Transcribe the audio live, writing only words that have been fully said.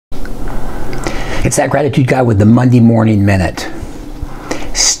It's that gratitude guy with the Monday Morning Minute.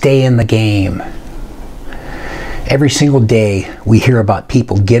 Stay in the game. Every single day we hear about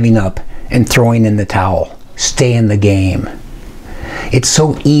people giving up and throwing in the towel. Stay in the game. It's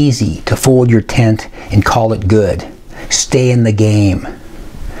so easy to fold your tent and call it good. Stay in the game.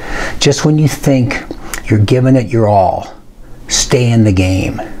 Just when you think you're giving it your all, stay in the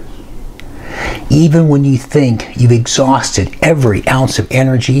game. Even when you think you've exhausted every ounce of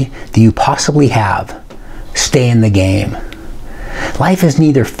energy that you possibly have, stay in the game. Life is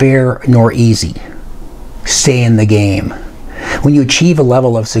neither fair nor easy. Stay in the game. When you achieve a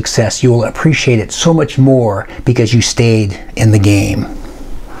level of success, you will appreciate it so much more because you stayed in the game.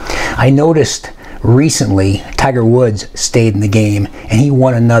 I noticed recently Tiger Woods stayed in the game and he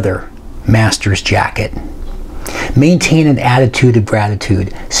won another Masters jacket. Maintain an attitude of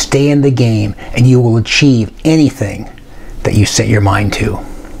gratitude. Stay in the game and you will achieve anything that you set your mind to.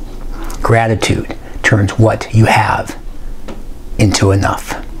 Gratitude turns what you have into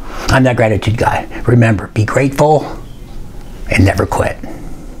enough. I'm that gratitude guy. Remember, be grateful and never quit.